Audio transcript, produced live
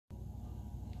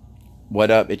What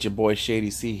up? It's your boy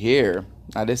Shady C here.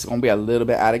 Now this is going to be a little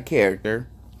bit out of character.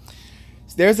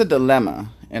 There's a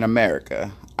dilemma in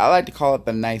America. I like to call it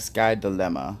the nice guy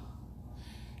dilemma.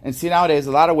 And see, nowadays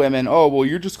a lot of women, oh, well,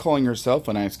 you're just calling yourself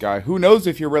a nice guy. Who knows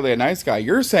if you're really a nice guy?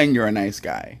 You're saying you're a nice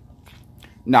guy.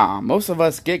 Nah, most of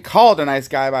us get called a nice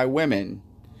guy by women.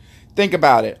 Think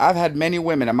about it. I've had many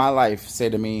women in my life say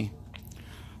to me,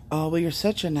 oh, well, you're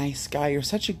such a nice guy. You're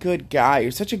such a good guy.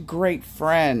 You're such a great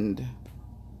friend.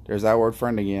 There's that word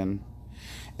friend again.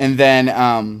 And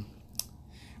then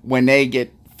when they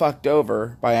get fucked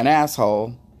over by an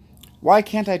asshole, why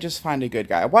can't I just find a good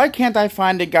guy? Why can't I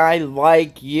find a guy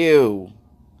like you?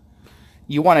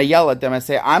 You want to yell at them and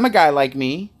say, I'm a guy like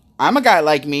me. I'm a guy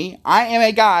like me. I am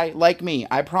a guy like me.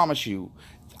 I promise you.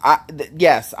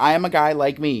 Yes, I am a guy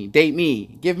like me. Date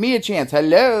me. Give me a chance.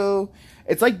 Hello.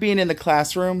 It's like being in the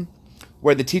classroom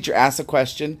where the teacher asks a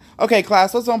question. Okay,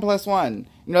 class, what's 1 + 1? And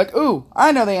you're like, ooh,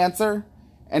 I know the answer.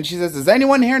 And she says, does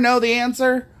anyone here know the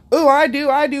answer? Ooh, I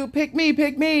do. Pick me,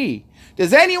 pick me.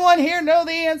 Does anyone here know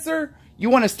the answer? You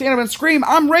want to stand up and scream,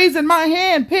 I'm raising my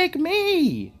hand, pick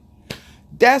me.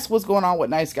 That's what's going on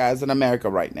with nice guys in America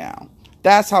right now.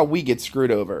 That's how we get screwed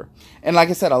over. And like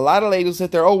I said, a lot of ladies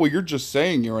sit there, oh, well, you're just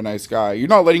saying you're a nice guy. You're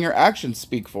not letting your actions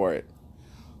speak for it.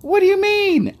 What do you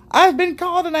mean? I've been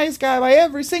called a nice guy by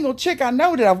every single chick I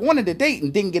know that I've wanted to date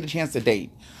and didn't get a chance to date.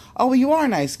 Oh, well, you are a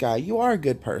nice guy. You are a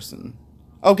good person.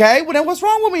 Okay, well, then what's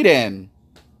wrong with me then?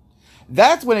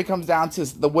 That's when it comes down to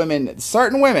the women,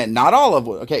 certain women, not all of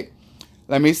them. Okay,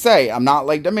 let me say, I'm not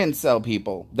like the incel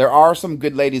people. There are some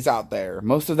good ladies out there.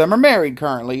 Most of them are married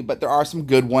currently, but there are some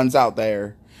good ones out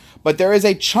there. But there is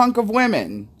a chunk of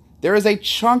women. There is a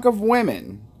chunk of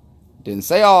women. Didn't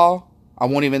say all. I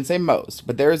won't even say most.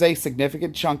 But there is a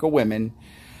significant chunk of women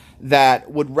that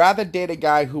would rather date a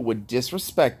guy who would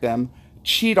disrespect them,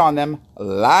 cheat on them,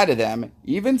 lie to them,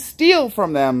 even steal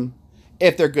from them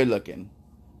if they're good looking.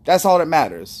 That's all that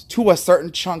matters to a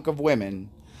certain chunk of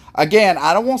women. Again,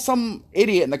 I don't want some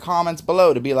idiot in the comments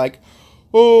below to be like,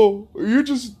 oh, you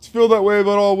just feel that way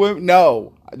about all women.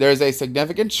 No, there's a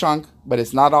significant chunk, but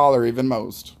it's not all or even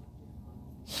most.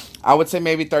 I would say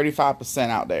maybe 35%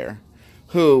 out there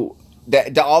who,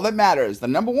 all that matters, the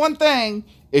number one thing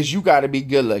is you got to be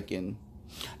good looking.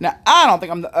 Now, I don't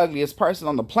think I'm the ugliest person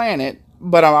on the planet,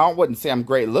 but I wouldn't say I'm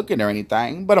great looking or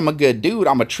anything, but I'm a good dude.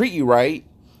 I'm going to treat you right.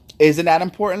 Isn't that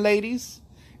important, ladies?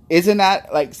 Isn't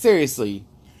that, like, seriously,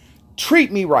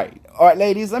 treat me right. All right,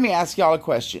 ladies, let me ask y'all a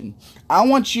question. I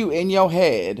want you in your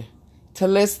head to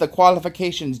list the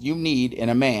qualifications you need in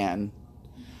a man.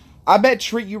 I bet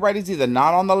treat you right is either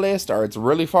not on the list or it's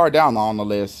really far down on the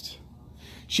list.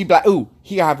 She'd be like, ooh,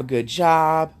 he gotta have a good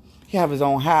job. He have his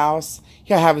own house. He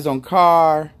gotta have his own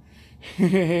car.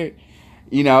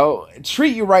 You know,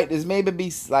 treat you right is maybe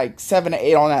be like 7 or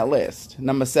 8 on that list.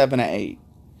 Number 7 or 8.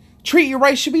 Treat you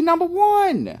right should be number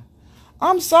 1.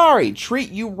 I'm sorry.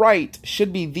 Treat you right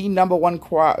should be the number 1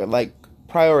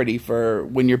 priority for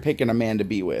when you're picking a man to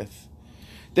be with.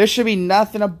 There should be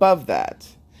nothing above that.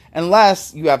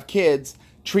 Unless you have kids,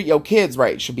 treat your kids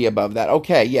right should be above that.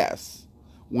 Okay, yes.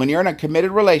 When you're in a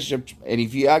committed relationship, and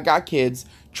if you got kids,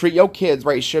 treat your kids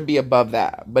right should be above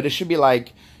that. But it should be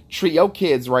like, treat your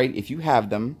kids right if you have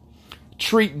them.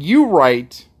 Treat you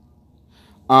right.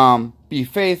 Be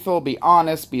faithful, be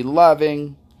honest, be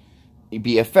loving,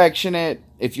 be affectionate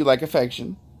if you like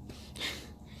affection.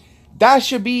 That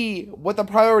should be what the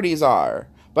priorities are.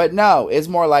 But no, it's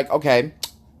more like, okay,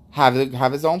 have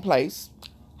his own place,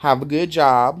 have a good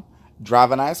job,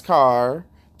 drive a nice car.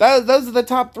 Those are the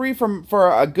top 3 for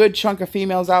a good chunk of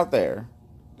females out there.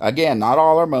 Again, not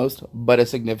all or most, but a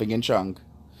significant chunk.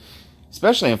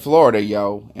 Especially in Florida,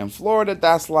 yo. In Florida,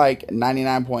 that's like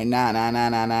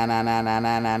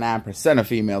 99.999999999% of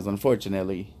females,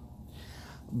 unfortunately.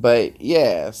 But,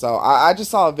 yeah. So, I just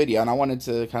saw a video, and I wanted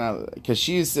to kind of... Because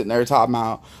she's sitting there talking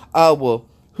about, oh, well,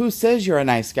 who says you're a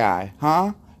nice guy,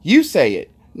 huh? You say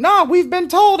it. No, we've been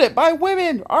told it by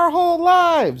women our whole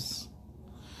lives.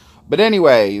 But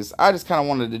anyways, I just kind of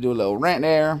wanted to do a little rant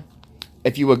there.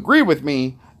 If you agree with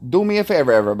me, do me a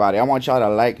favor, everybody. I want y'all to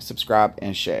like, subscribe,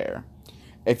 and share.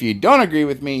 If you don't agree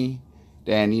with me,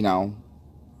 then, you know,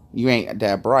 you ain't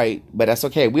that bright. But that's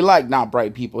okay. We like not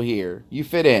bright people here. You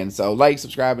fit in. So like,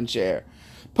 subscribe, and share.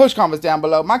 Push comments down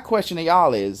below. My question to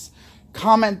y'all is,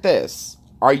 comment this.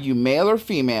 Are you male or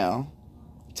female?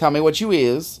 Tell me what you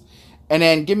is. And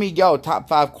then give me your top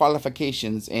 5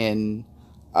 qualifications in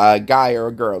a guy or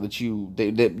a girl that you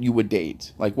would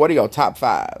date. Like, what are your top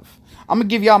 5? I'm going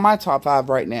to give y'all my top 5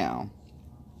 right now.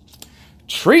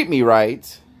 Treat me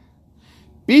right.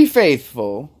 Be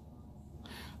faithful.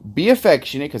 Be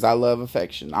affectionate, because I love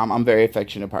affection. I'm a very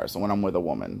affectionate person when I'm with a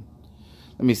woman.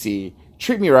 Let me see.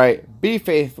 Treat me right. Be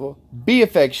faithful. Be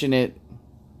affectionate.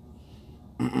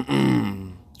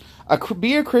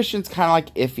 Be a Christian's kind of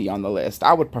like iffy on the list.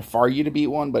 I would prefer you to be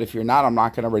one, but if you're not, I'm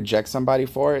not going to reject somebody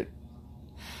for it.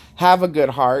 Have a good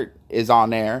heart is on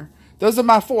there. Those are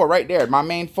my 4 right there. My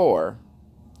main 4.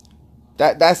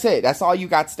 That's it. That's all you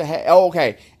got to have. Oh,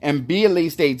 okay. And be at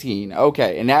least 18.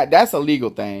 Okay. And that's a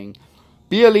legal thing.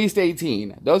 Be at least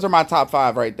 18. Those are my top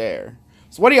 5 right there.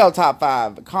 So what are y'all top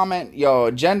 5? Comment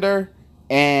your gender,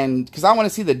 and because I want to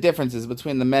see the differences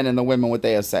between the men and the women, what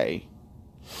they'll say.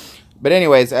 But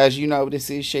anyways, as you know, this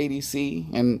is Shady C,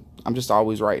 and I'm just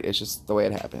always right. It's just the way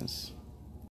it happens.